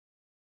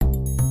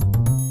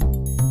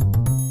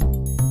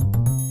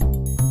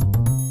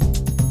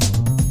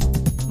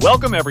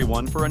Welcome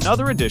everyone for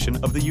another edition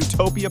of the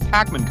Eutopia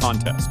Pacman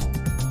contest.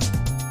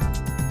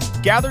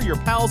 Gather your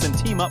pals and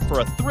team up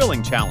for a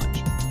thrilling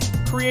challenge,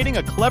 creating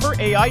a clever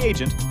AI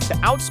agent to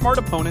outsmart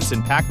opponents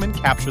in Pacman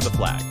Capture the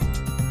Flag.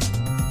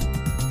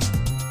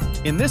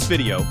 In this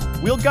video,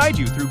 we'll guide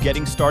you through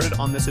getting started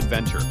on this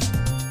adventure.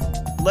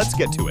 Let's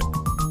get to it.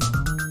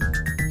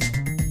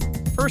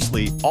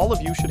 Firstly, all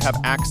of you should have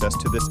access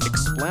to this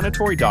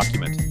explanatory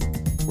document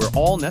where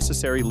all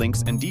necessary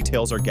links and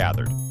details are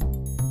gathered.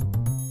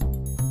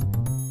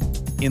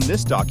 In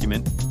this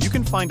document, you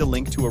can find a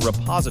link to a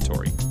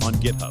repository on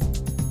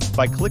GitHub.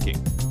 By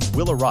clicking,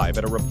 we'll arrive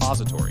at a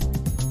repository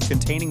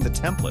containing the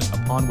template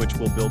upon which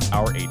we'll build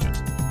our agent.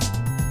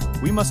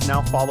 We must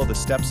now follow the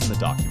steps in the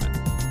document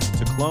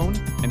to clone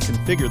and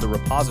configure the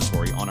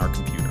repository on our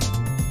computer.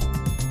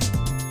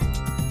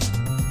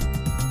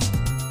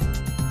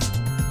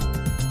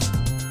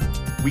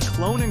 We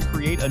clone and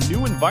create a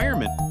new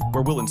environment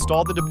where we'll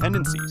install the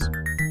dependencies.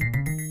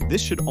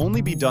 This should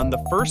only be done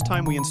the first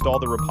time we install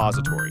the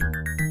repository.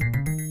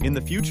 In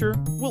the future,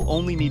 we'll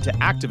only need to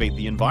activate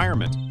the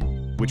environment,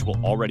 which will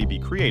already be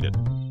created.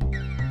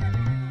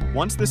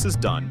 Once this is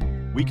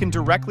done, we can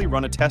directly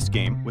run a test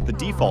game with the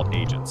default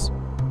agents.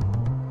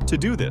 To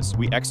do this,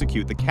 we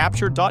execute the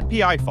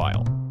capture.py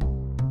file.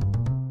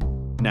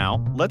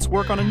 Now, let's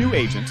work on a new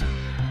agent.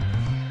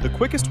 The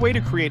quickest way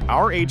to create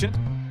our agent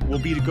will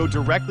be to go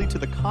directly to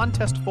the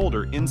contest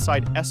folder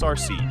inside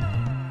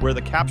src, where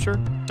the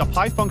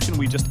capture.py function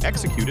we just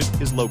executed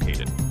is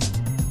located.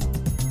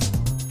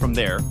 From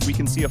there, we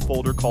can see a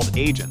folder called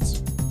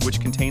Agents,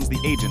 which contains the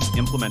agents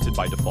implemented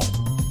by default.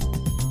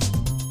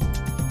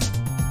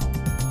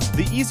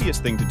 The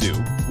easiest thing to do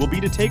will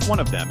be to take one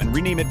of them and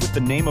rename it with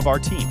the name of our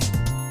team.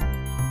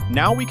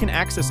 Now we can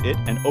access it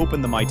and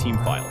open the My Team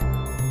file.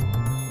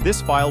 This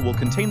file will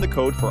contain the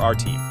code for our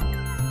team.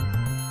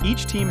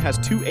 Each team has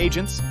two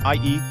agents,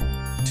 i.e.,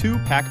 two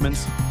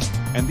Pacmans,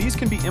 and these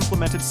can be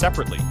implemented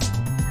separately.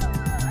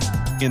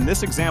 In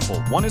this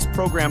example, one is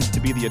programmed to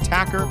be the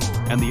attacker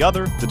and the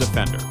other the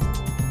defender.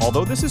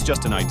 Although this is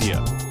just an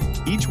idea,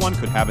 each one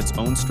could have its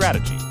own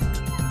strategy.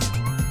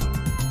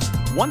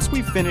 Once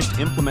we've finished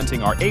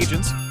implementing our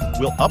agents,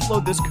 we'll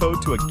upload this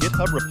code to a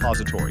GitHub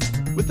repository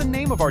with the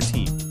name of our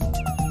team.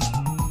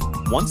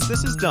 Once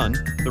this is done,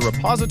 the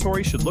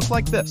repository should look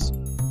like this,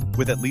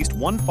 with at least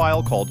one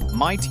file called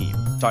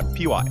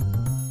myteam.py.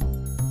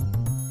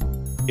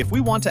 If we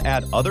want to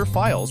add other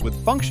files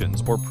with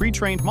functions or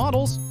pre-trained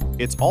models,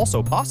 it's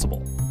also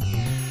possible.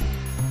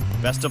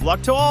 Best of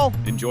luck to all!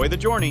 Enjoy the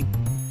journey!